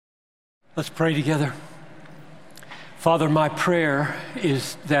Let's pray together. Father, my prayer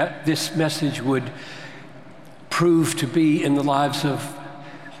is that this message would prove to be in the lives of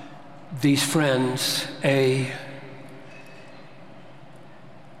these friends a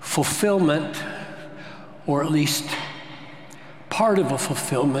fulfillment, or at least part of a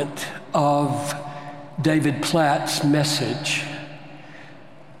fulfillment of David Platt's message,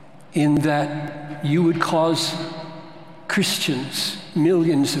 in that you would cause Christians,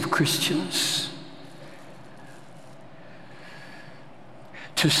 millions of Christians,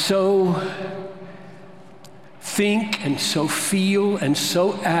 to so think and so feel and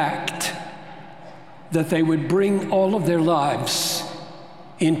so act that they would bring all of their lives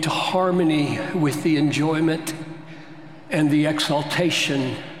into harmony with the enjoyment and the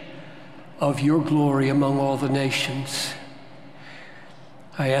exaltation of your glory among all the nations.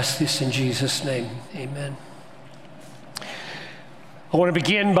 I ask this in Jesus' name, amen. I want to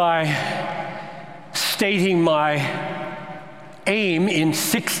begin by stating my aim in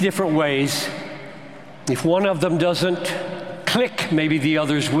 6 different ways. If one of them doesn't click, maybe the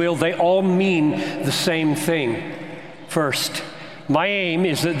others will. They all mean the same thing. First, my aim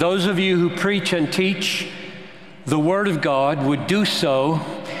is that those of you who preach and teach the Word of God would do so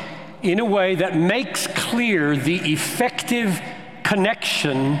in a way that makes clear the effective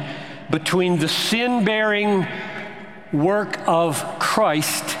connection between the sin-bearing work of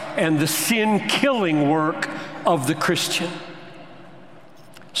Christ and the sin-killing work of the Christian.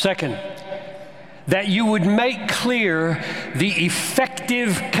 Second, that you would make clear the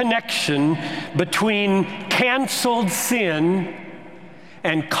effective connection between canceled sin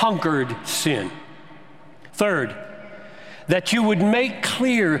and conquered sin. Third, that you would make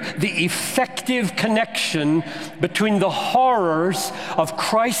clear the effective connection between the horrors of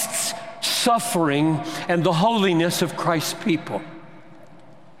Christ's suffering and the holiness of Christ's people.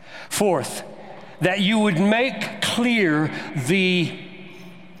 Fourth, that you would make clear the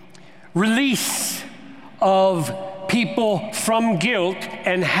release of people from guilt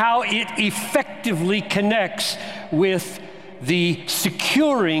and how it effectively connects with the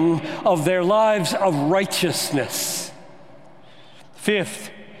securing of their lives of righteousness. Fifth,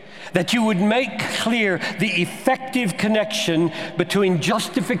 that you would make clear the effective connection between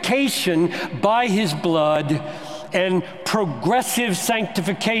justification by His blood and progressive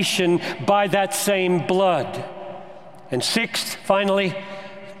sanctification by that same blood. And sixth, finally,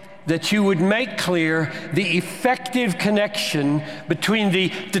 that you would make clear the effective connection between the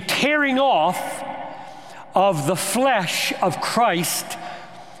tearing off of the flesh of Christ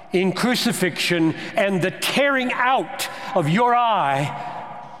in crucifixion and the tearing out of your eye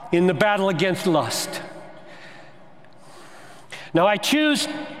in the battle against lust. Now, I choose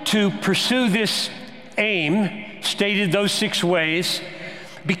to pursue this aim, stated those 6 ways,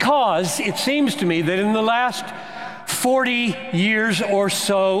 because it seems to me that in the last 40 years or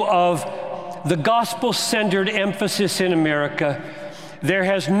so of the gospel-centered emphasis in America, there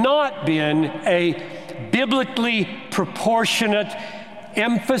has not been a biblically proportionate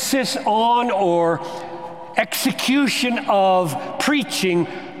emphasis on or execution of preaching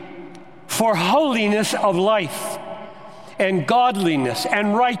for holiness of life and godliness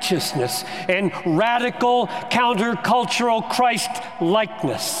and righteousness and radical countercultural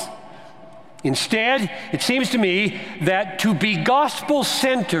Christ-likeness. Instead, it seems to me that to be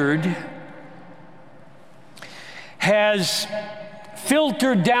gospel-centered has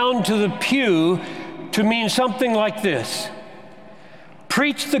filtered down to the pew to mean something like this: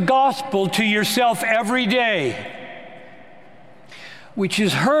 preach the gospel to yourself every day, which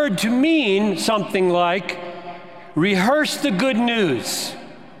is heard to mean something like rehearse the good news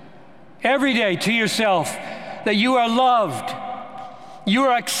every day to yourself, that you are loved, you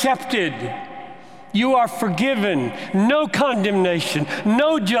are accepted, you are forgiven, no condemnation,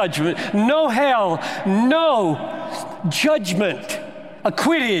 no judgment, no hell, no judgment,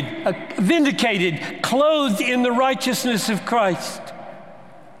 acquitted, vindicated, clothed in the righteousness of Christ.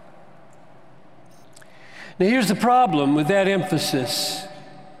 Now, here's the problem with that emphasis.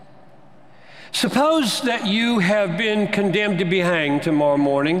 Suppose that you have been condemned to be hanged tomorrow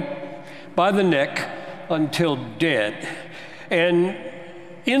morning by the neck until dead. And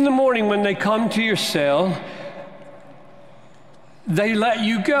in the morning when they come to your cell, they let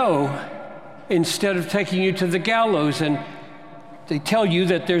you go instead of taking you to the gallows, and they tell you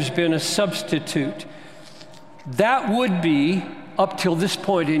that there's been a substitute. That would be, up till this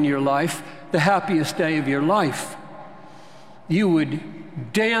point in your life, the happiest day of your life. You would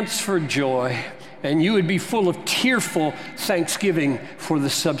dance for joy, and you would be full of tearful thanksgiving for the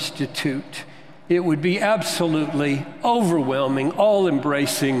substitute. It would be absolutely overwhelming,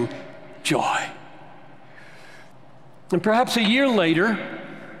 all-embracing joy. And perhaps a year later,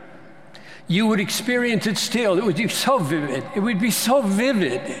 you would experience it still. It would be so vivid. It would be so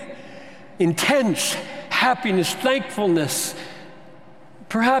vivid. Intense happiness, thankfulness.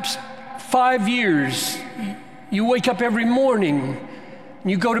 Perhaps 5 years, you wake up every morning, and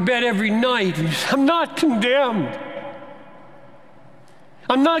you go to bed every night, and you say, I'm not condemned.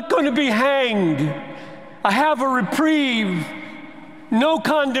 I'm not going to be hanged. I have a reprieve. No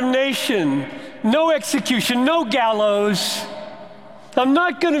condemnation, no execution, no gallows. I'm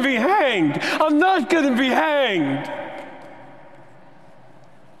not going to be hanged. I'm not going to be hanged.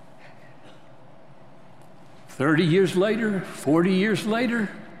 30 years later, 40 years later.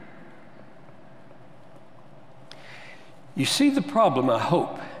 You see the problem, I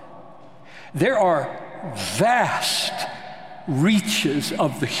hope. There are vast reaches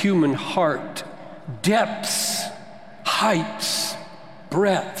of the human heart, depths, heights,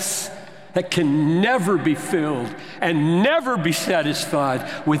 breadths that can never be filled and never be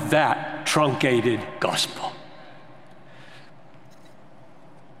satisfied with that truncated gospel.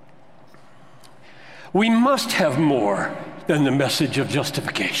 We must have more than the message of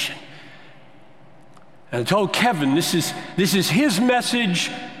justification. And I told Kevin, this is his message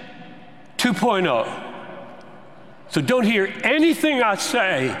 2.0. So don't hear anything I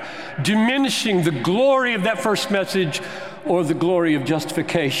say diminishing the glory of that first message or the glory of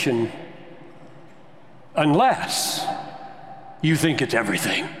justification, unless you think it's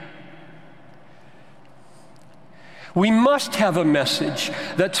everything. We must have a message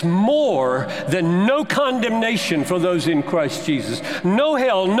that's more than no condemnation for those in Christ Jesus, no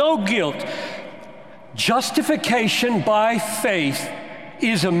hell, no guilt. Justification by faith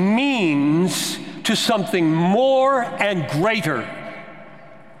is a means to something more and greater.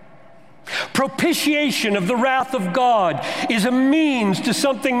 Propitiation of the wrath of God is a means to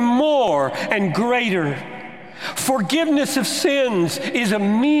something more and greater. Forgiveness of sins is a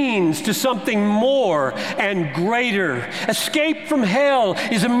means to something more and greater. Escape from hell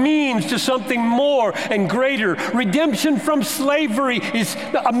is a means to something more and greater. Redemption from slavery is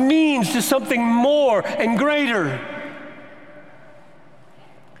a means to something more and greater.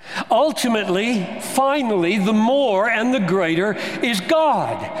 Ultimately, finally, the more and the greater is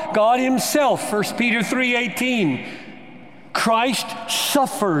God. God himself, 1 Peter 3:18. Christ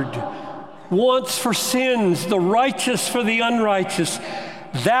suffered once for sins, the righteous for the unrighteous,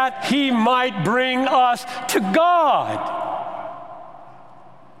 that he might bring us to God.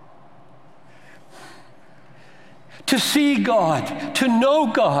 To see God, to know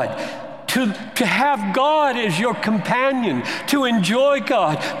God, to have God as your companion, to enjoy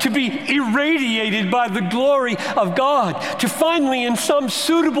God, to be irradiated by the glory of God, to finally in some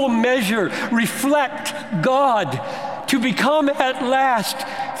suitable measure reflect God, to become at last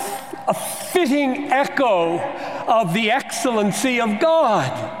a fitting echo of the excellency of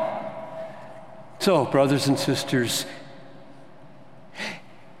God. So, brothers and sisters,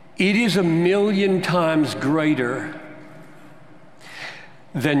 it is 1,000,000 times greater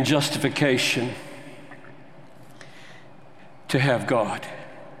than justification to have God.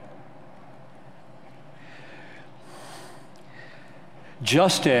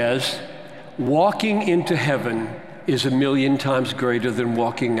 Just as walking into heaven is 1,000,000 times greater than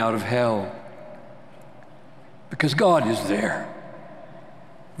walking out of hell, because God is there.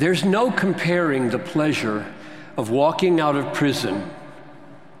 There's no comparing the pleasure of walking out of prison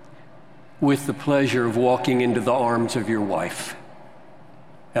with the pleasure of walking into the arms of your wife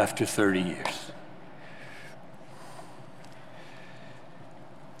after 30 years.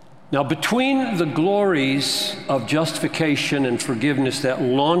 Now, between the glories of justification and forgiveness that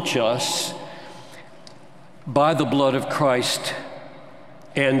launch us by the blood of Christ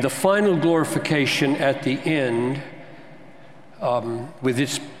and the final glorification at the end, with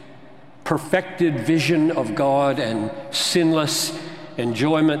its perfected vision of God and sinless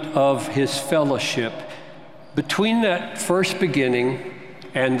enjoyment of his fellowship, between that first beginning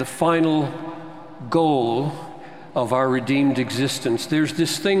and the final goal of our redeemed existence, there's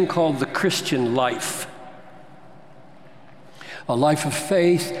this thing called the Christian life. A life of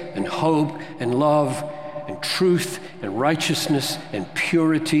faith and hope and love and truth and righteousness and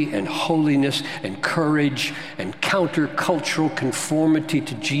purity and holiness and courage and countercultural conformity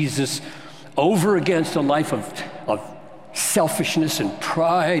to Jesus over against a life of selfishness and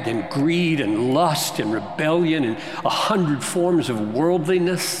pride and greed and lust and rebellion and 100 forms of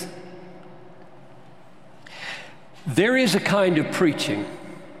worldliness. There is a kind of preaching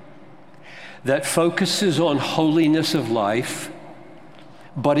that focuses on holiness of life,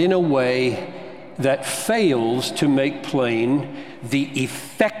 but in a way that fails to make plain the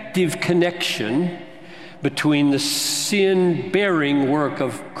effective connection between the sin-bearing work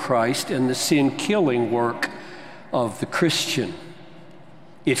of Christ and the sin-killing work of the Christian.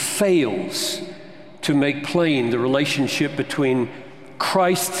 It fails to make plain the relationship between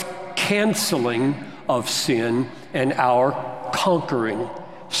Christ's canceling of sin and our conquering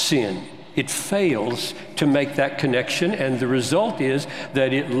sin. It fails to make that connection, and the result is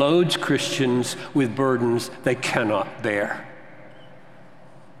that it loads Christians with burdens they cannot bear.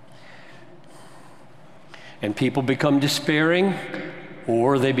 And people become despairing,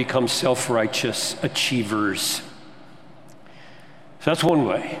 or they become self-righteous achievers. So that's one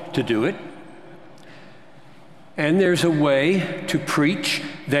way to do it. And there's a way to preach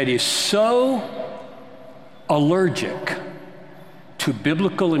that is so allergic to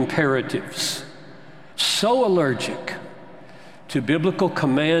biblical imperatives, so allergic to biblical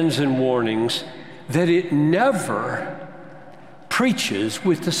commands and warnings, that it never preaches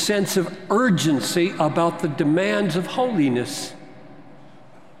with the sense of urgency about the demands of holiness.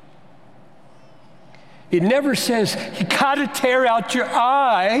 It never says, you gotta tear out your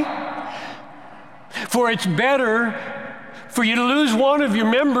eye, for it's better for you to lose one of your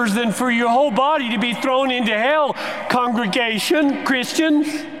members than for your whole body to be thrown into hell, congregation, Christians.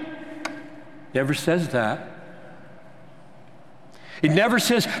 Never says that. It never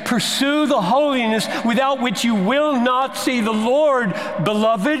says, pursue the holiness without which you will not see the Lord,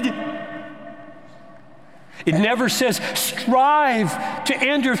 beloved. It never says, strive to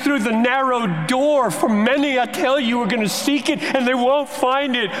enter through the narrow door, for many, I tell you, are going to seek it and they won't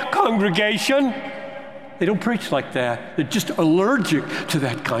find it, congregation. They don't preach like that. They're just allergic to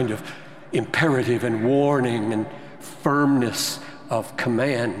that kind of imperative and warning and firmness of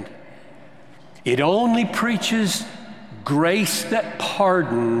command. It only preaches grace that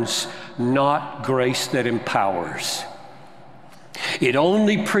pardons, not grace that empowers. It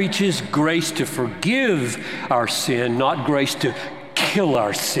only preaches grace to forgive our sin, not grace to kill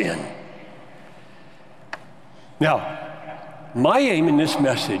our sin. Now, my aim in this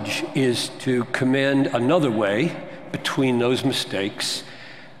message is to commend another way between those mistakes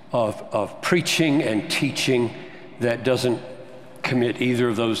of preaching and teaching that doesn't commit either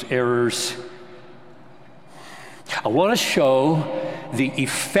of those errors. I want to show the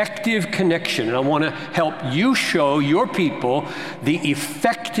effective connection, and I want to help you show your people the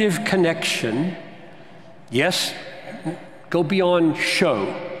effective connection. Yes, go beyond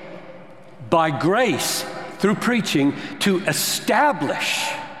show. By grace, through preaching, to establish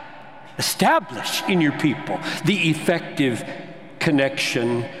in your people the effective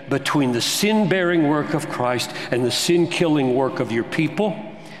connection between the sin-bearing work of Christ and the sin-killing work of your people,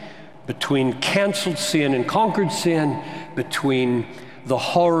 between canceled sin and conquered sin, between the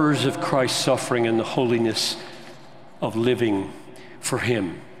horrors of Christ's suffering and the holiness of living for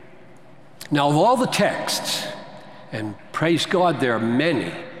Him. Now, of all the texts, and praise God there are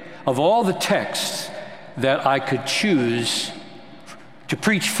many, of all the texts that I could choose to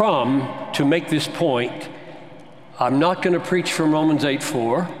preach from to make this point, I'm not going to preach from Romans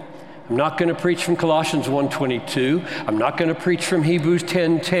 8:4. I'm not going to preach from Colossians 1:22. I'm not going to preach from Hebrews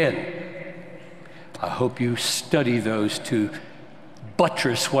 10:10. I hope you study those to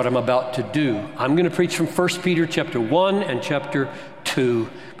buttress what I'm about to do. I'm going to preach from 1 Peter chapter 1 and chapter 2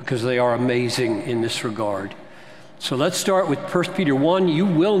 because they are amazing in this regard. So let's start with 1 Peter 1. You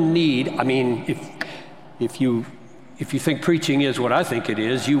will need, if you think preaching is what I think it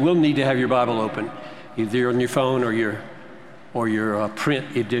is, you will need to have your Bible open, either on your phone or your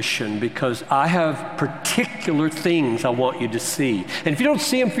print edition, because I have particular things I want you to see. And if you don't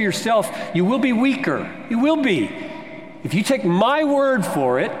see them for yourself, you will be weaker. You will be. If you take my word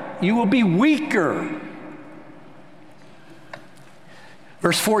for it, you will be weaker.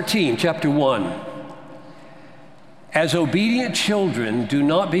 Verse 14, chapter 1. As obedient children, do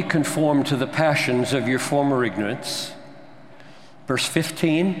not be conformed to the passions of your former ignorance. Verse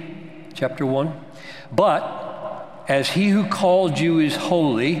 15, chapter 1. But as He who called you is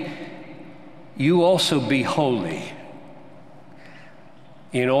holy, you also be holy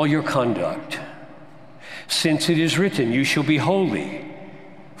in all your conduct. Since it is written, you shall be holy,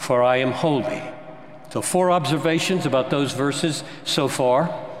 for I am holy. So 4 observations about those verses so far.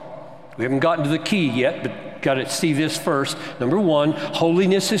 We haven't gotten to the key yet, but got to see this first. Number 1,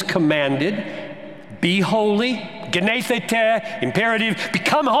 holiness is commanded. Be holy. Genethete, imperative.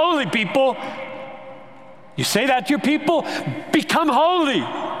 Become holy, people. You say that to your people, become holy.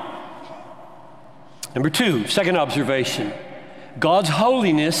 Number 2, second observation. God's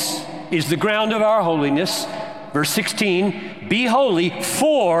holiness is the ground of our holiness. Verse 16, be holy,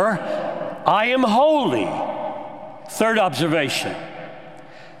 for I am holy. Third observation.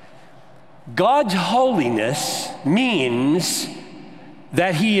 God's holiness means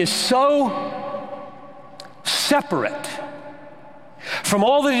that he is so separate from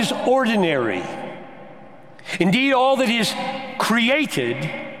all that is ordinary, indeed all that is created,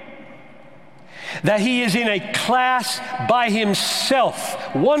 that he is in a class by himself,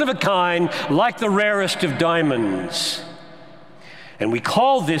 one of a kind, like the rarest of diamonds. And we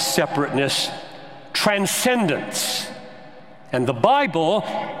call this separateness transcendence. And the Bible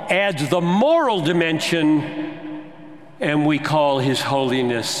adds the moral dimension, and we call his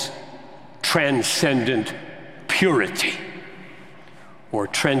holiness transcendent purity or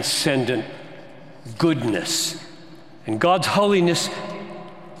transcendent goodness. And God's holiness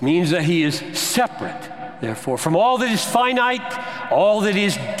means that he is separate, therefore, from all that is finite, all that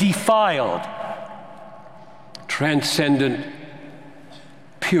is defiled. Transcendent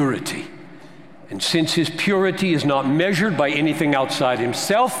purity. And since his purity is not measured by anything outside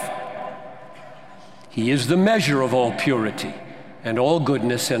himself, he is the measure of all purity and all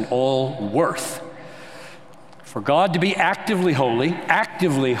goodness and all worth. For God to be actively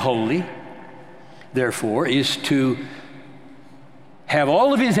holy, therefore, is to have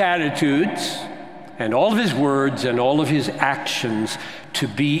all of his attitudes and all of his words and all of his actions to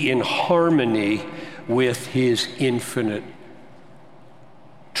be in harmony with his infinite,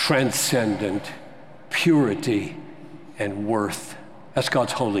 transcendent purity and worth. That's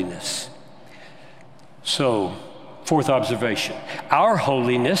God's holiness. So, fourth observation, our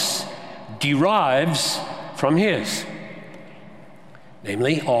holiness derives from his.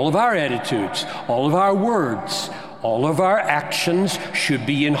 Namely, all of our attitudes, all of our words, all of our actions should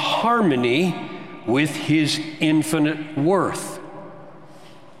be in harmony with his infinite worth.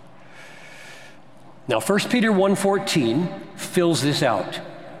 Now, 1 Peter 1:14 fills this out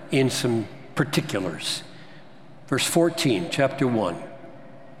in some particulars. Verse 14, chapter 1.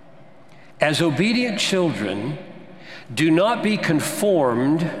 As obedient children, do not be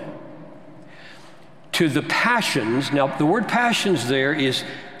conformed to the passions. Now, the word passions there is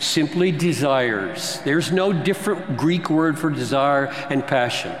simply desires. There's no different Greek word for desire and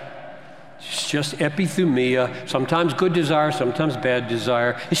passion. It's just epithumia, sometimes good desire, sometimes bad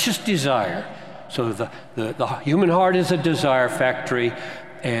desire. It's just desire. So the human heart is a desire factory,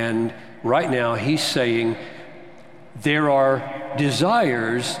 and right now he's saying there are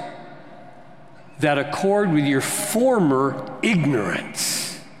desires that accord with your former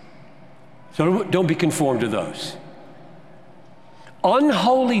ignorance. So don't be conformed to those.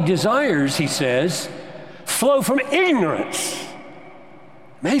 Unholy desires, he says, flow from ignorance.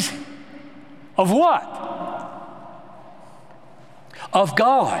 Amazing. Of what? Of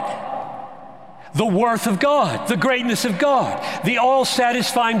God. The worth of God, the greatness of God, the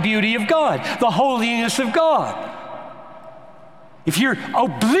all-satisfying beauty of God, the holiness of God. If you're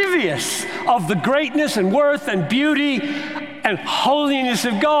oblivious of the greatness and worth and beauty and holiness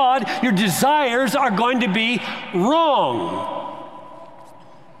of God, your desires are going to be wrong.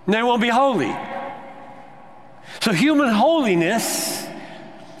 And they won't be holy. So human holiness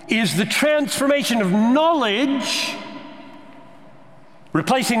is the transformation of knowledge,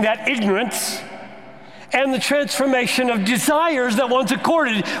 replacing that ignorance, and the transformation of desires that once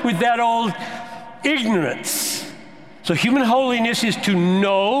accorded with that old ignorance. So human holiness is to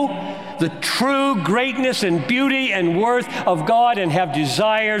know the true greatness and beauty and worth of God and have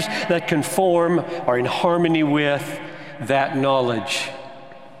desires that conform or in harmony with that knowledge.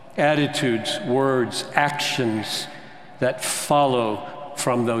 Attitudes, words, actions that follow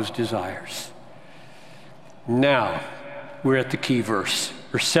from those desires. Now, we're at the key verse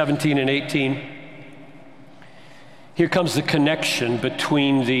 17 and 18. Here comes the connection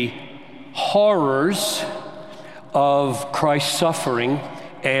between the horrors of Christ's suffering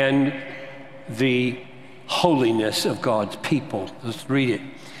and the holiness of God's people. Let's read it.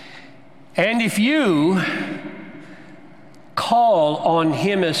 And if you call on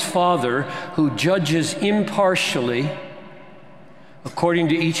him as Father, who judges impartially according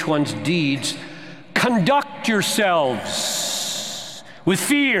to each one's deeds, conduct yourselves with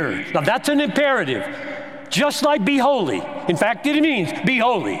fear. Now that's an imperative. Just like be holy. In fact, it means be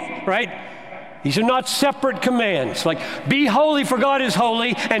holy, right? These are not separate commands. Like be holy for God is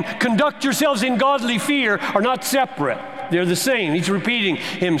holy and conduct yourselves in godly fear are not separate. They're the same. He's repeating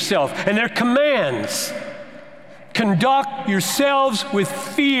himself. And they're commands. Conduct yourselves with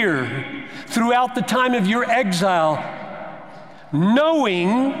fear throughout the time of your exile,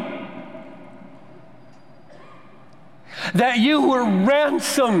 knowing that you were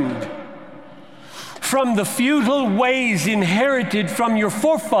ransomed from the futile ways inherited from your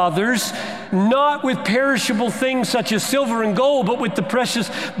forefathers, not with perishable things such as silver and gold, but with the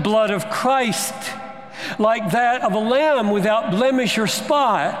precious blood of Christ, like that of a lamb without blemish or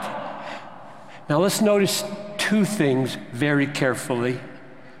spot. Now let's notice two things very carefully.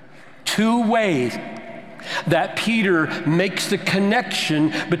 Two ways that Peter makes the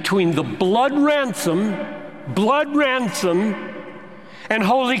connection between the blood ransom, and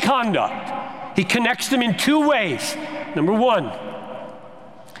holy conduct. He connects them in two ways. Number one,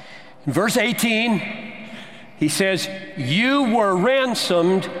 in verse 18, he says, you were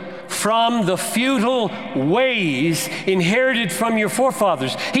ransomed from the futile ways inherited from your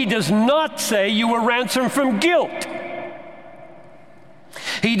forefathers. He does not say you were ransomed from guilt.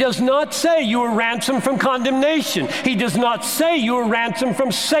 He does not say you were ransomed from condemnation. He does not say you were ransomed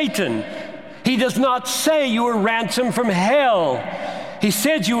from Satan. He does not say you were ransomed from hell. He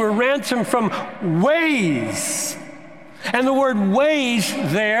said you were ransomed from ways. And the word ways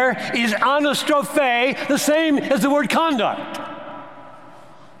there is anastrophe, the same as the word conduct.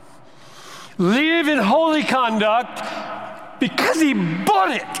 Live in holy conduct because he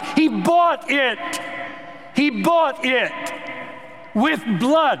bought it. He bought it. He bought it with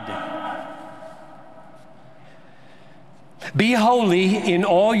blood. Be holy in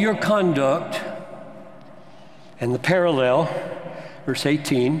all your conduct. And the parallel, verse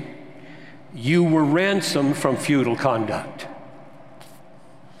 18, you were ransomed from futile conduct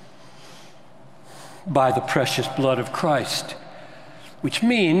by the precious blood of Christ, which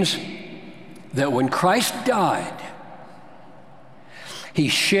means that when Christ died, he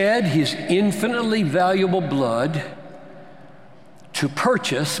shed his infinitely valuable blood to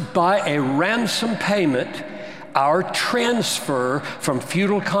purchase by a ransom payment our transfer from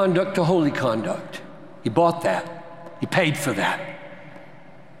futile conduct to holy conduct. He bought that. He paid for that.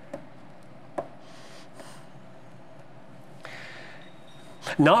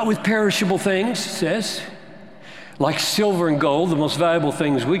 Not with perishable things, it says, like silver and gold, the most valuable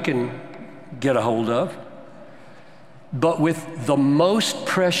things we can get a hold of, but with the most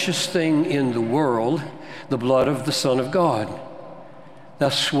precious thing in the world, the blood of the Son of God.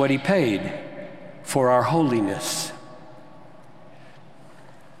 That's what he paid for our holiness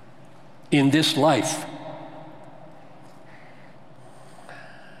in this life.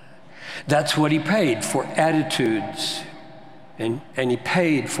 That's what he paid for attitudes, and he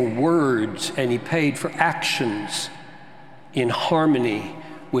paid for words, and he paid for actions in harmony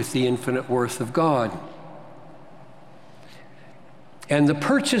with the infinite worth of God. And the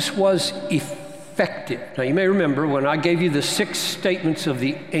purchase was effective. Now you may remember when I gave you the 6 statements of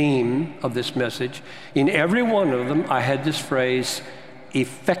the aim of this message, in every one of them I had this phrase,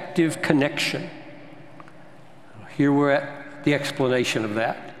 effective connection. Here we're at the explanation of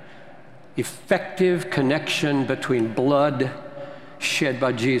that. Effective connection between blood shed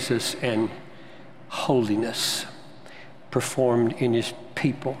by Jesus and holiness performed in his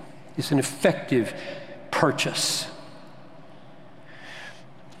people. It's an effective purchase.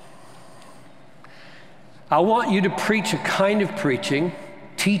 I want you to preach a kind of preaching,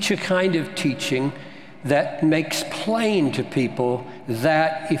 teach a kind of teaching that makes plain to people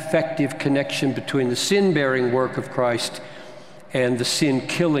that effective connection between the sin-bearing work of Christ and the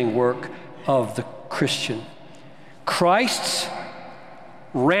sin-killing work of the Christian. Christ's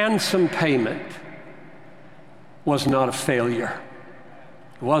ransom payment was not a failure.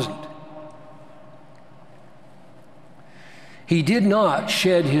 It wasn't. He did not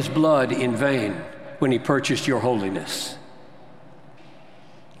shed his blood in vain when he purchased your holiness.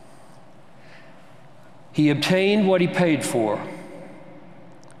 He obtained what he paid for.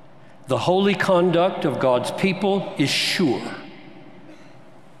 The holy conduct of God's people is sure,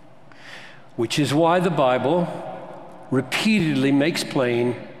 which is why the Bible repeatedly makes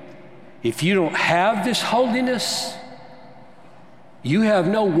plain, if you don't have this holiness, you have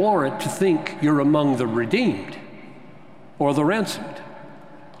no warrant to think you're among the redeemed or the ransomed.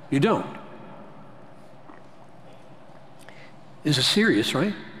 You don't. This is serious,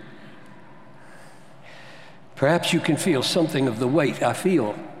 right? Perhaps you can feel something of the weight I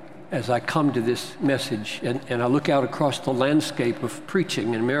feel as I come to this message and I look out across the landscape of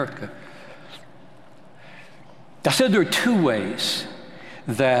preaching in America. I said there are 2 ways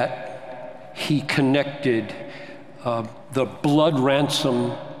that he connected the blood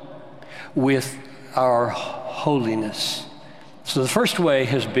ransom with our holiness. So the first way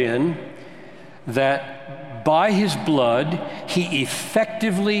has been that by his blood, he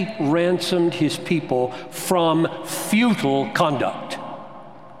effectively ransomed his people from futile conduct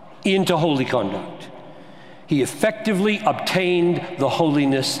into holy conduct. He effectively obtained the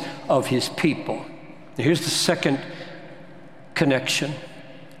holiness of his people. Here's the second connection,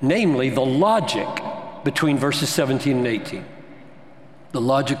 namely the logic between verses 17 and 18. The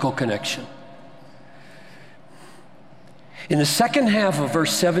logical connection. In the second half of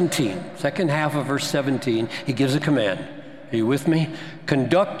verse 17, he gives a command. Are you with me?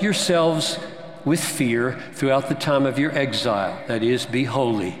 Conduct yourselves with fear throughout the time of your exile. That is, be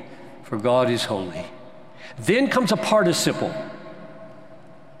holy, for God is holy. Then comes a participle,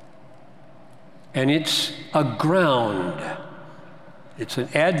 and it's a ground. It's an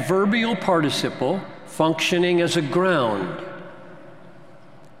adverbial participle functioning as a ground.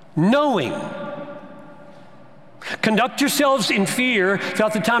 Knowing. Conduct yourselves in fear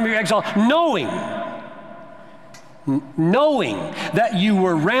throughout the time of your exile, knowing that you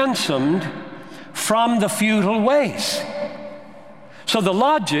were ransomed from the futile ways. So the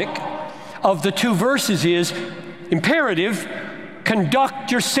logic of the two verses is imperative: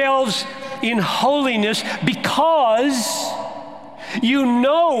 conduct yourselves in holiness because you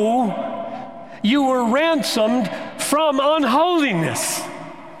know you were ransomed from unholiness.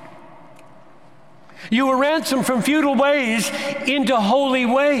 You were ransomed from futile ways into holy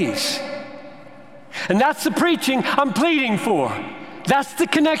ways. And that's the preaching I'm pleading for. That's the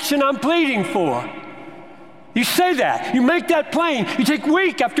connection I'm pleading for. You say that. You make that plain. You take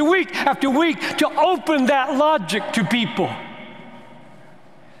week after week after week to open that logic to people.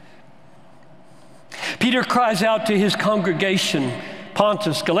 Peter cries out to his congregation,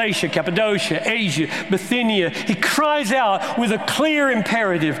 Pontus, Galatia, Cappadocia, Asia, Bithynia. He cries out with a clear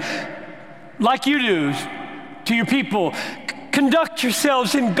imperative, like you do to your people. Conduct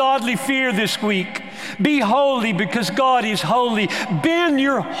yourselves in godly fear this week. Be holy because God is holy. Bend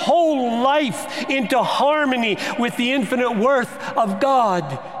your whole life into harmony with the infinite worth of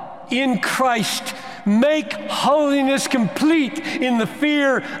God in Christ. Make holiness complete in the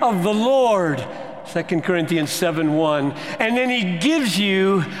fear of the Lord. 2 Corinthians 7:1. And then he gives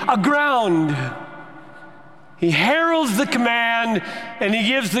you a ground. He heralds the command and he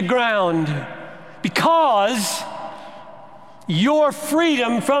gives the ground. Because your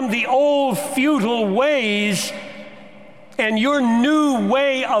freedom from the old futile ways and your new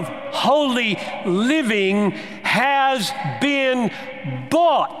way of holy living has been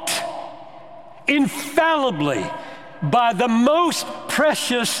bought infallibly by the most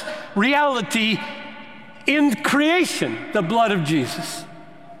precious reality in creation, the blood of Jesus.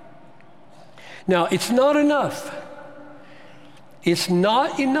 Now, it's not enough. It's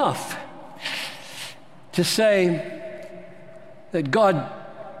not enough to say that God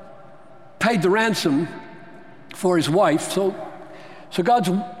paid the ransom for his wife. So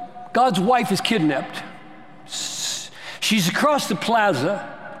God's wife is kidnapped. She's across the plaza,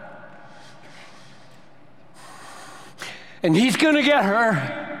 and he's going to get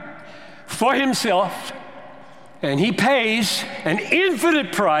her for himself, and he pays an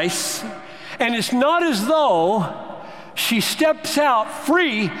infinite price, and it's not as though she steps out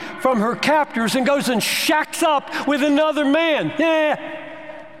free from her captors and goes and shacks up with another man.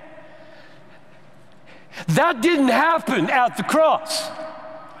 That didn't happen at the cross.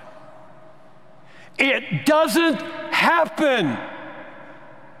 It doesn't happen.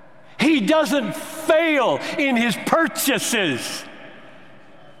 He doesn't fail in his purchases.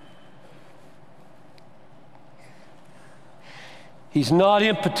 He's not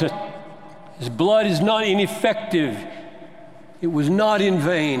impotent. His blood is not ineffective. It was not in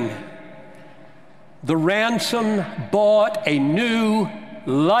vain. The ransom bought a new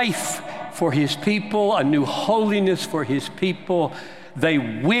life for his people, a new holiness for his people. They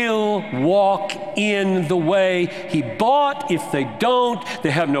will walk in the way he bought. If they don't,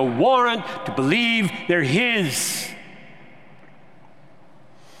 they have no warrant to believe they're his.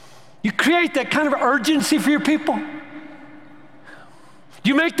 You create that kind of urgency for your people? Do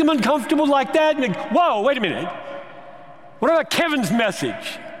you make them uncomfortable like that? And they, whoa, wait a minute. What about Kevin's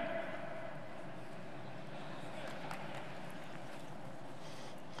message?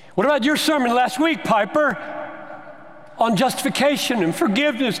 What about your sermon last week, Piper, on justification and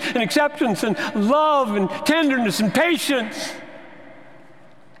forgiveness and acceptance and love and tenderness and patience?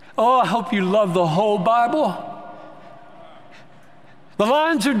 Oh, I hope you love the whole Bible. The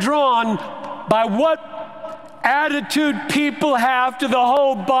lines are drawn by what attitude people have to the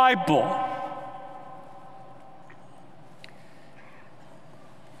whole Bible.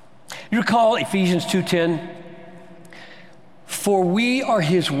 You recall Ephesians 2:10? For we are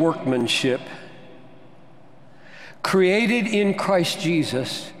his workmanship, created in Christ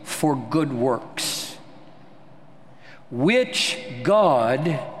Jesus for good works, which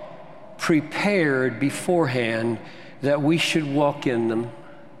God prepared beforehand that we should walk in them.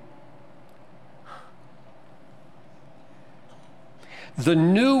 The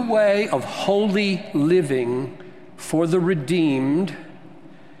new way of holy living for the redeemed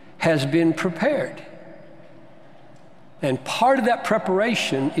has been prepared. And part of that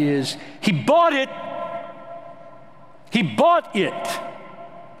preparation is he bought it. He bought it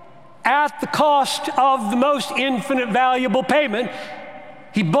at the cost of the most infinite valuable payment.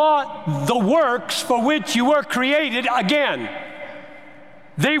 He bought the works for which you were created again.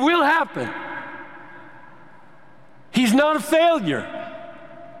 They will happen. He's not a failure.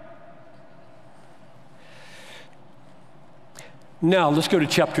 Now, let's go to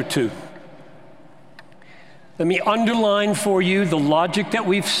chapter 2. Let me underline for you the logic that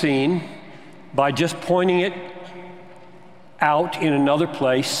we've seen by just pointing it out in another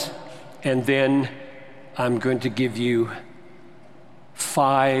place, and then I'm going to give you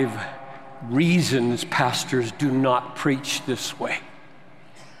 5 reasons pastors do not preach this way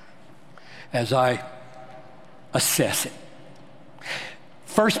as I assess it.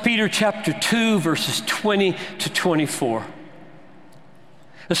 1 Peter chapter 2, verses 20 to 24.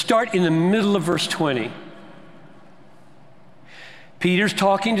 Let's start in the middle of verse 20. Peter's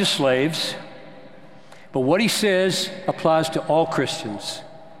talking to slaves, but what he says applies to all Christians.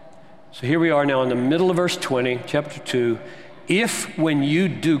 So here we are now in the middle of verse 20, chapter 2. If when you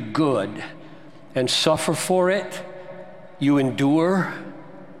do good and suffer for it, you endure,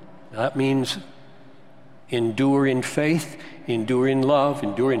 that means endure in faith, endure in love,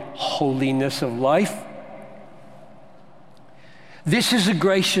 endure in holiness of life. This is a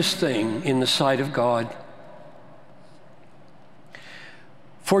gracious thing in the sight of God.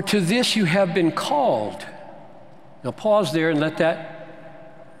 For to this you have been called. Now pause there and let that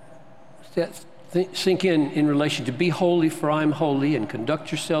sink in relation to be holy, for I am holy, and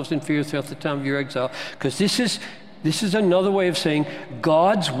conduct yourselves in fear throughout the time of your exile. Because this is another way of saying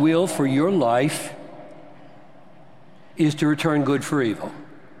God's will for your life is to return good for evil,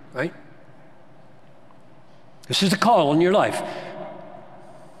 right? This is the call on your life.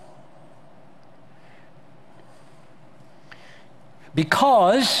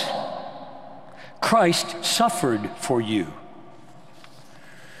 Because Christ suffered for you.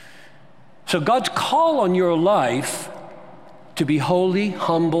 So God's call on your life to be holy,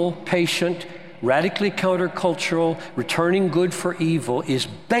 humble, patient, radically countercultural, returning good for evil is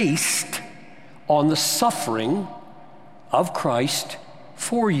based on the suffering of Christ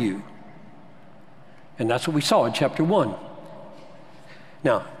for you. And that's what we saw in chapter 1.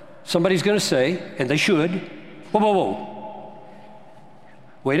 Now, somebody's going to say, and they should, whoa.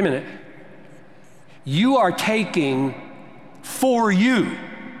 Wait a minute. You are taking for you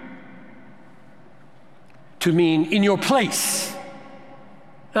to mean in your place.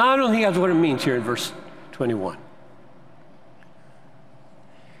 Now, I don't think that's what it means here in verse 21.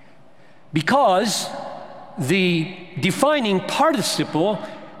 Because the defining participle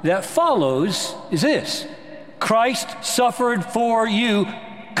that follows is this: Christ suffered for you,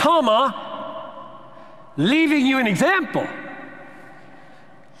 comma, leaving you an example,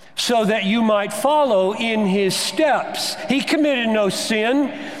 so that you might follow in his steps. He committed no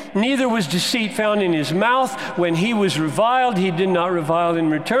sin, neither was deceit found in his mouth. When he was reviled, he did not revile in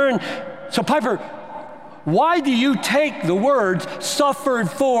return. So Piper, why do you take the words suffered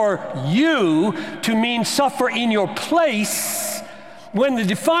for you to mean suffer in your place when the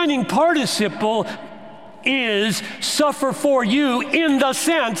defining participle is suffer for you in the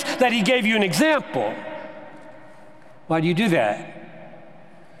sense that he gave you an example? Why do you do that?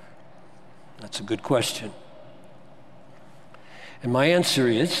 That's a good question. And my answer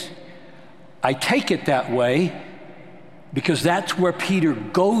is, I take it that way because that's where Peter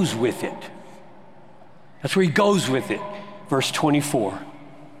goes with it. That's where he goes with it. Verse 24.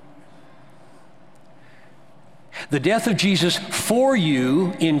 The death of Jesus for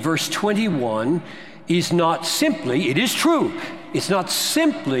you in verse 21 is not simply, it is true, it's not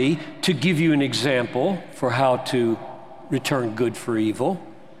simply to give you an example for how to return good for evil.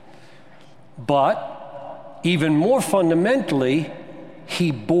 But even more fundamentally,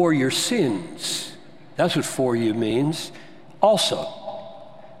 he bore your sins. That's what for you means. Also,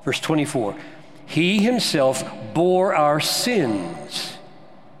 verse 24, he himself bore our sins.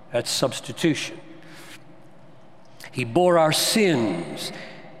 That's substitution. He bore our sins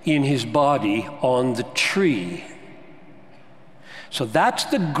in his body on the tree. So that's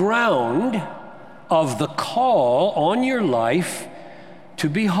the ground of the call on your life to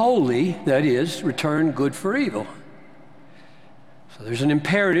be holy, that is, return good for evil. So there's an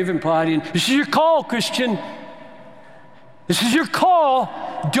imperative implied in, this is your call, Christian. This is your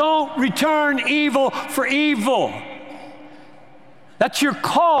call. Don't return evil for evil. That's your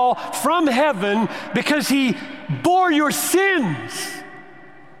call from heaven because he bore your sins.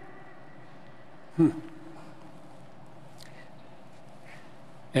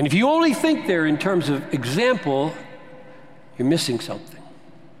 And if you only think there in terms of example, you're missing something.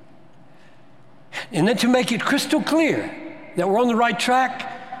 And then to make it crystal clear that we're on the right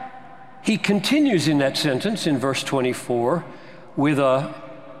track, he continues in that sentence in verse 24 with a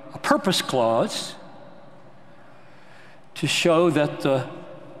purpose clause to show that the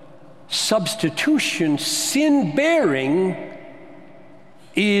substitution, sin-bearing,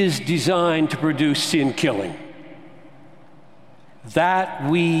 is designed to produce sin-killing. That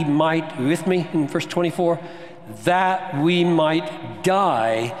we might, with me in verse 24, that we might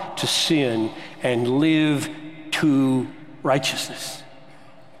die to sin and live to righteousness.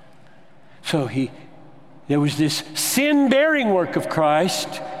 So there was this sin-bearing work of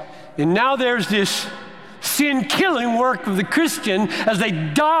Christ, and now there's this sin-killing work of the Christian as they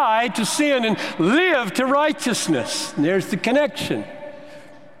die to sin and live to righteousness. And there's the connection.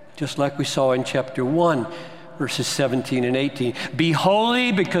 Just like we saw in chapter 1, verses 17 and 18. Be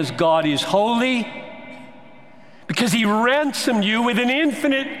holy because God is holy, because he ransomed you with an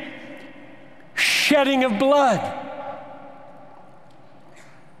infinite shedding of blood.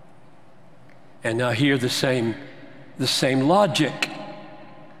 And now here the same logic.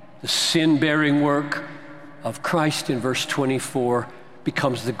 The sin-bearing work of Christ in verse 24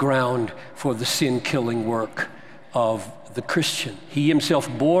 becomes the ground for the sin-killing work of the Christian. He himself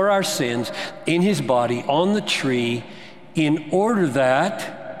bore our sins in his body on the tree in order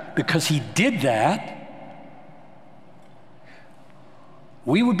that, because he did that,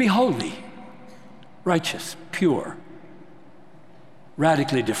 we would be holy, righteous, pure,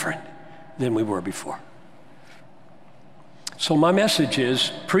 radically different than we were before. So my message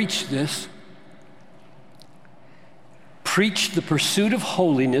is, preach this. Preach the pursuit of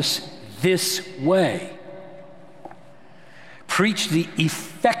holiness this way. Preach the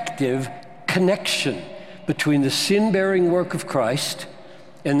effective connection between the sin-bearing work of Christ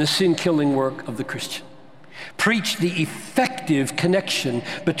and the sin-killing work of the Christian. Preach the effective connection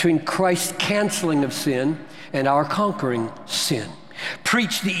between Christ's canceling of sin and our conquering sin.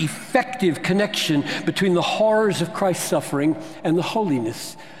 Preach the effective connection between the horrors of Christ's suffering and the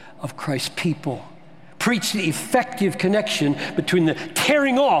holiness of Christ's people. Preach the effective connection between the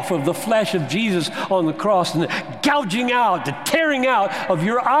tearing off of the flesh of Jesus on the cross and the gouging out, the tearing out of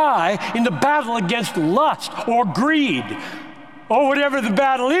your eye in the battle against lust or greed or whatever the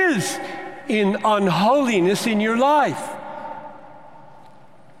battle is in unholiness in your life.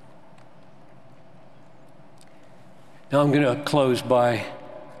 Now I'm going to close by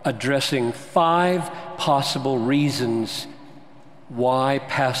addressing 5 possible reasons why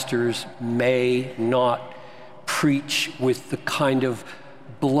pastors may not preach with the kind of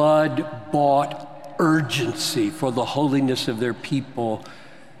blood-bought urgency for the holiness of their people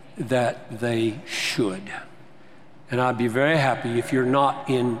that they should. And I'd be very happy if you're not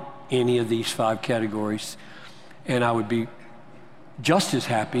in any of these 5 categories, and I would be just as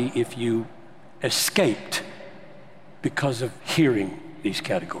happy if you escaped because of hearing these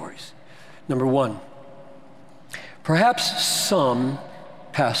categories. Number 1, perhaps some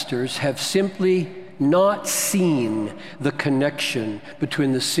pastors have simply not seen the connection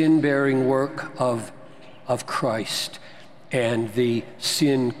between the sin-bearing work of Christ and the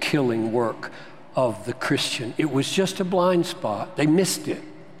sin-killing work of the Christian. It was just a blind spot. They missed it.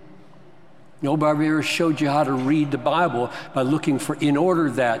 Nobody ever showed you how to read the Bible by looking for in order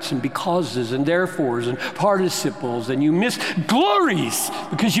that's and becauses and therefores and participles, and you miss glories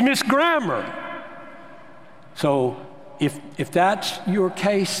because you miss grammar. So if that's your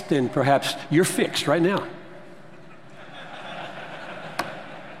case, then perhaps you're fixed right now.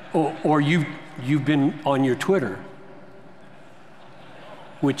 Or you've been on your Twitter,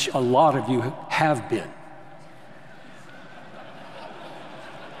 which a lot of you have been.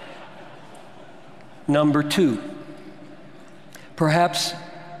 Number 2, perhaps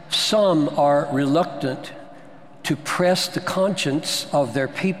some are reluctant to press the conscience of their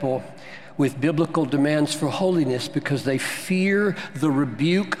people with biblical demands for holiness because they fear the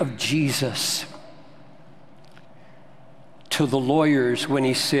rebuke of Jesus to the lawyers when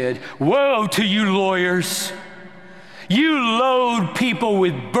he said, "Woe to you lawyers! You load people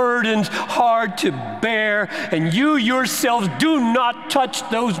with burdens hard to bear, and you yourselves do not touch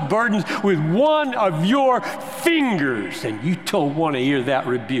those burdens with one of your fingers." And you don't want to hear that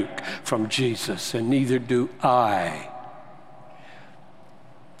rebuke from Jesus, and neither do I.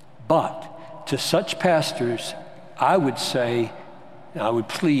 But to such pastors, I would say, I would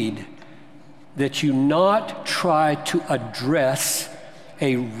plead, that you not try to address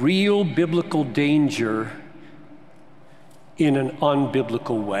a real biblical danger in an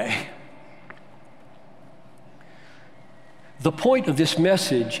unbiblical way. The point of this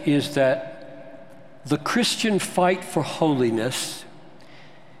message is that the Christian fight for holiness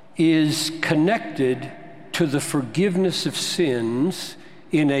is connected to the forgiveness of sins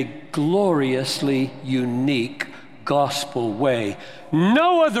in a gloriously unique gospel way.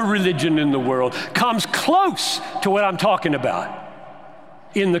 No other religion in the world comes close to what I'm talking about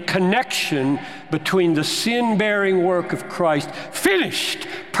in the connection between the sin-bearing work of Christ, finished,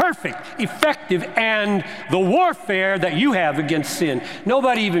 perfect, effective, and the warfare that you have against sin.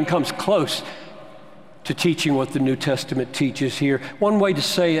 Nobody even comes close to teaching what the New Testament teaches here. One way to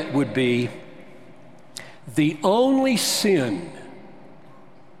say it would be, the only sin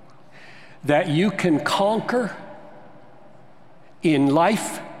that you can conquer in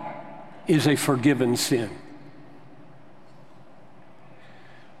life is a forgiven sin.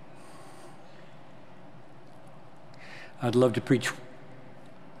 I'd love to preach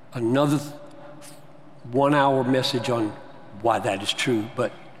another 1 hour message on why that is true,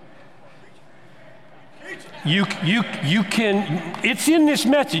 but you can, it's in this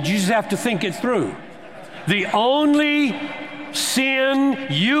message, you just have to think it through. The only sin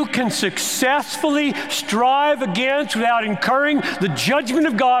you can successfully strive against without incurring the judgment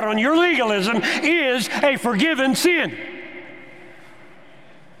of God on your legalism is a forgiven sin.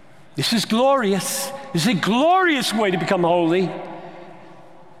 This is glorious. This is a glorious way to become holy.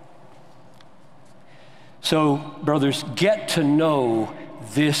 So, brothers, get to know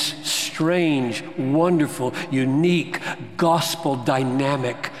this strange, wonderful, unique gospel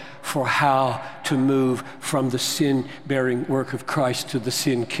dynamic for how to move from the sin-bearing work of Christ to the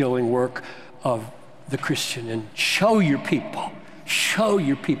sin-killing work of the Christian, and show your people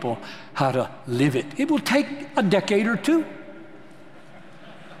how to live it. It will take a decade or two.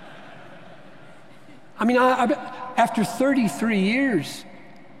 I mean, after 33 years,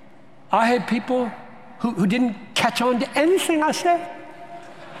 I had people who didn't catch on to anything I said.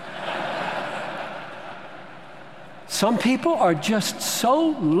 Some people are just so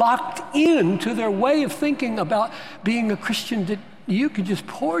locked into their way of thinking about being a Christian that you can just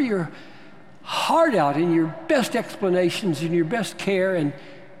pour your heart out in your best explanations and your best care,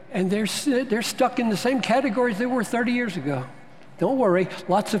 and they're stuck in the same categories they were 30 years ago. Don't worry,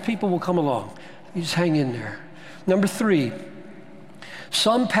 lots of people will come along. You just hang in there. Number 3,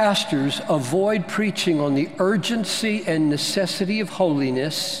 some pastors avoid preaching on the urgency and necessity of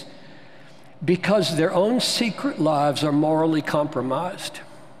holiness because their own secret lives are morally compromised.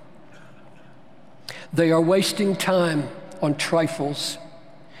 They are wasting time on trifles.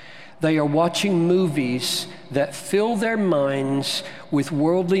 They are watching movies that fill their minds with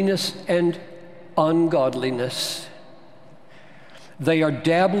worldliness and ungodliness. They are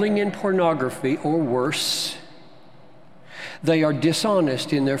dabbling in pornography or worse. They are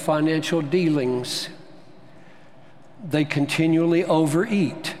dishonest in their financial dealings. They continually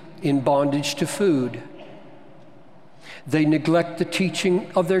overeat in bondage to food. They neglect the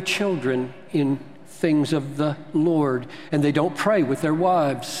teaching of their children in things of the Lord, and they don't pray with their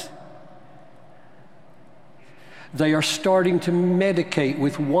wives. They are starting to medicate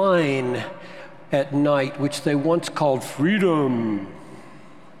with wine at night, which they once called freedom.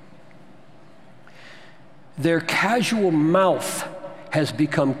 Their casual mouth has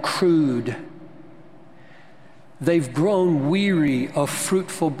become crude. They've grown weary of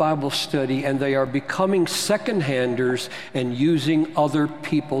fruitful Bible study, and they are becoming second-handers and using other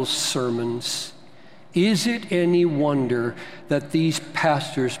people's sermons. Is it any wonder that these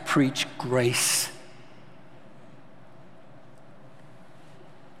pastors preach grace?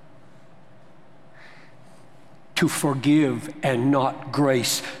 To forgive and not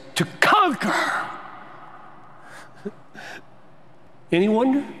grace, to conquer. Any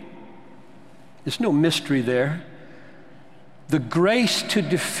wonder? There's no mystery there. The grace to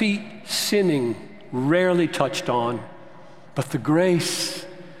defeat sinning, rarely touched on, but the grace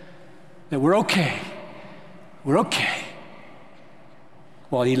that we're okay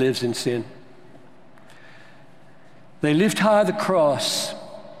while he lives in sin. They lift high the cross,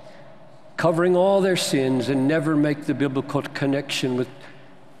 covering all their sins, and never make the biblical connection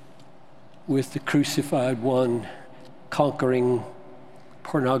with the crucified one conquering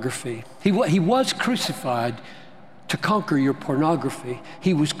pornography. He was crucified to conquer your pornography.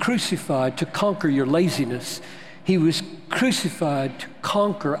 He was crucified to conquer your laziness. He was crucified to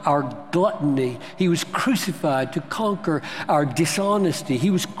conquer our gluttony. He was crucified to conquer our dishonesty.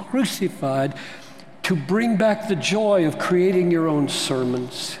 He was crucified to bring back the joy of creating your own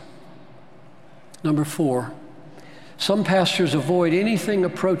sermons. Number 4, some pastors avoid anything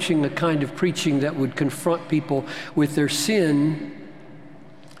approaching the kind of preaching that would confront people with their sin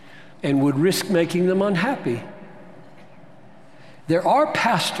and would risk making them unhappy. There are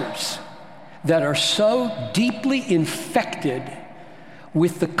pastors that are so deeply infected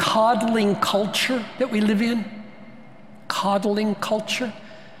with the coddling culture that we live in, coddling culture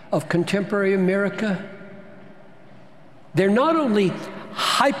of contemporary America. They're not only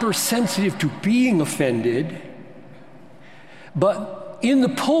hypersensitive to being offended, but in the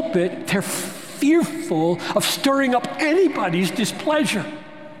pulpit, they're fearful of stirring up anybody's displeasure.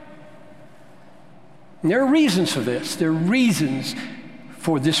 And there are reasons for this. There are reasons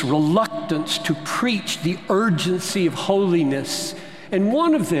for this reluctance to preach the urgency of holiness. And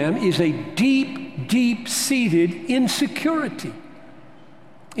one of them is a deep, deep-seated insecurity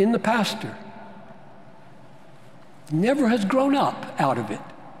in the pastor. Never has grown up out of it.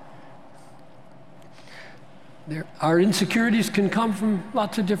 Our insecurities can come from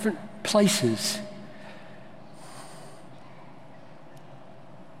lots of different places.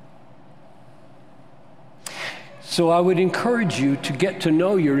 So I would encourage you to get to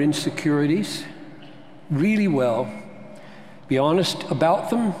know your insecurities really well. Be honest about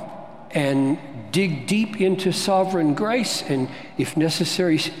them and dig deep into sovereign grace, and if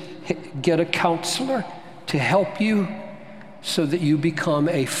necessary, get a counselor to help you so that you become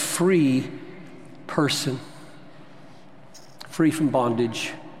a free person, free from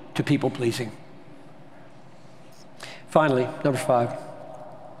bondage to people-pleasing. Finally, number 5.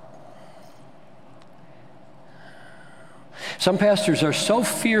 Some pastors are so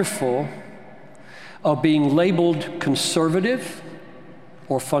fearful of being labeled conservative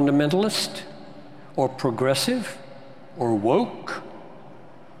or fundamentalist or progressive or woke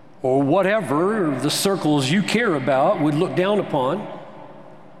or whatever the circles you care about would look down upon,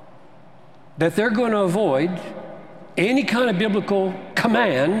 that they're going to avoid any kind of biblical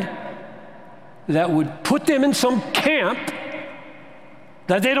command that would put them in some camp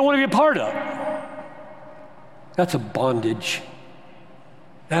that they don't want to be a part of. That's a bondage.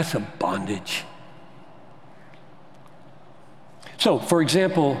 That's a bondage. So, for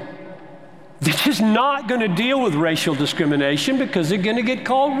example, this is not going to deal with racial discrimination because they're going to get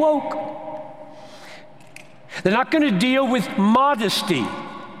called woke. They're not going to deal with modesty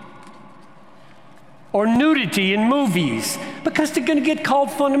or nudity in movies because they're going to get called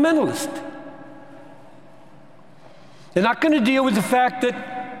fundamentalist. They're not going to deal with the fact that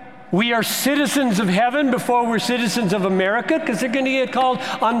we are citizens of heaven before we're citizens of America because they're going to get called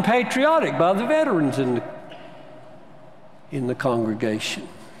unpatriotic by the veterans in the congregation.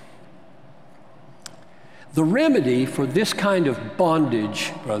 The remedy for this kind of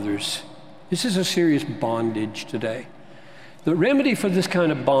bondage, brothers, this is a serious bondage today. The remedy for this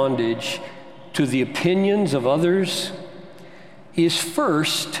kind of bondage to the opinions of others is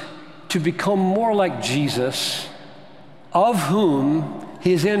first to become more like Jesus, of whom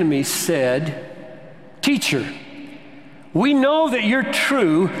his enemies said, "Teacher, we know that you're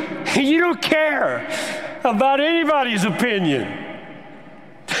true, and you don't care about anybody's opinion."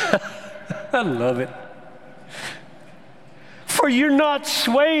 I love it. "For you're not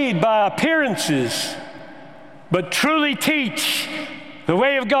swayed by appearances, but truly teach the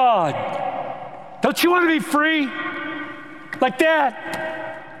way of God." Don't you want to be free like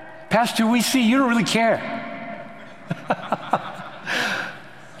that? "Pastor, we see you don't really care."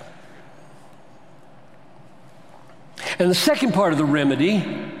 And the second part of the remedy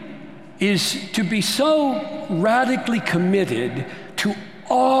is to be so radically committed to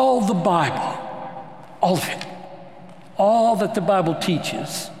all the Bible, all of it, all that the Bible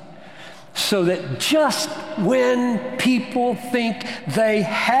teaches, so that just when people think they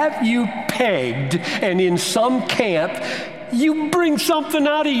have you pegged and in some camp, you bring something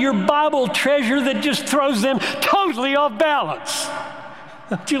out of your Bible treasure that just throws them totally off balance.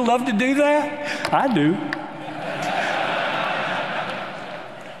 Don't you love to do that? I do.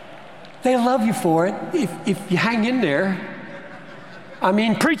 They love you for it if you hang in there. I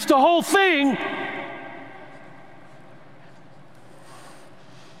mean, preach the whole thing.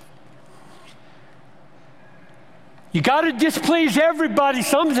 You got to displease everybody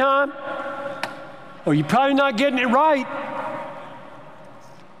sometime, or you're probably not getting it right.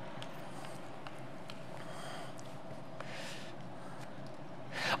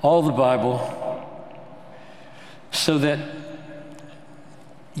 All the Bible, so that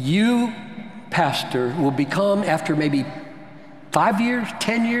you, pastor, will become, after maybe 5 years,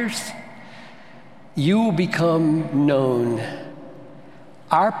 10 years, you will become known.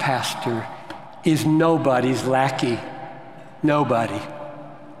 Our pastor is nobody's lackey. Nobody.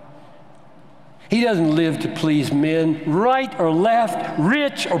 He doesn't live to please men, right or left,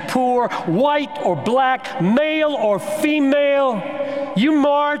 rich or poor, white or black, male or female. You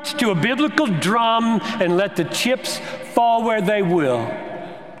march to a biblical drum and let the chips fall where they will.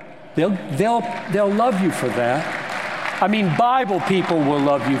 They'll love you for that. I mean, Bible people will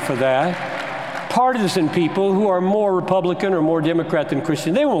love you for that. Partisan people who are more Republican or more Democrat than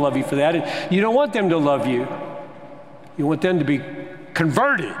Christian, they won't love you for that. And you don't want them to love you. You want them to be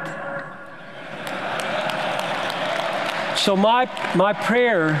converted. So my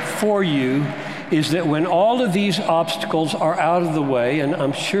prayer for you is that when all of these obstacles are out of the way, and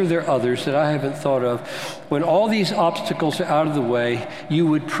I'm sure there are others that I haven't thought of, when all these obstacles are out of the way, you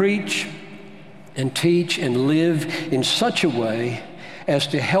would preach and teach and live in such a way as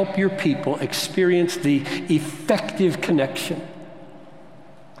to help your people experience the effective connection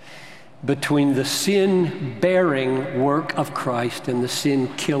between the sin-bearing work of Christ and the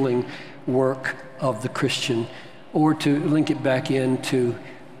sin-killing work of the Christian. Or to link it back into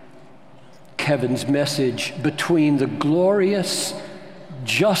Kevin's message, between the glorious,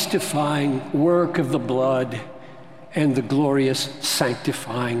 justifying work of the blood and the glorious,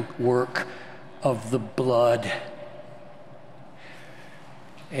 sanctifying work of the blood.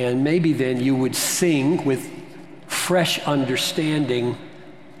 And maybe then you would sing with fresh understanding,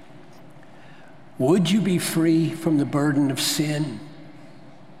 would you be free from the burden of sin?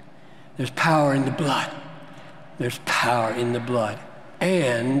 There's power in the blood. There's power in the blood.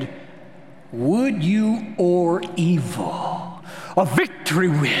 And would you o'er evil a victory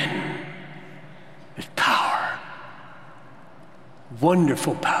win? There's power,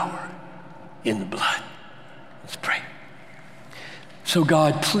 wonderful power in the blood. Let's pray. So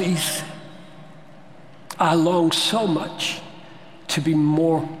God, please, I long so much to be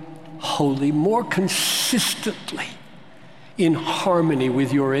more holy, more consistently in harmony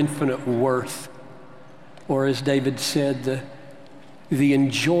with your infinite worth. Or as David said, the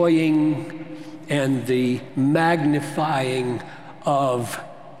enjoying and the magnifying of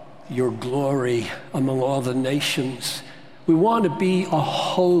your glory among all the nations. We want to be a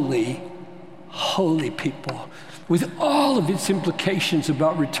holy, holy people with all of its implications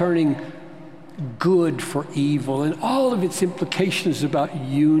about returning good for evil and all of its implications about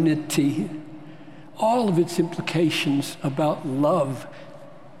unity, all of its implications about love.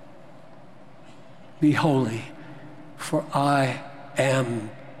 Be holy, for I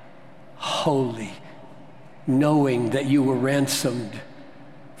am holy, knowing that you were ransomed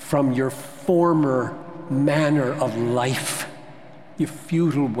from your former manner of life, your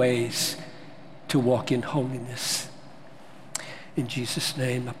futile ways, to walk in holiness. In Jesus'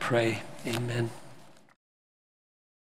 name I pray, amen.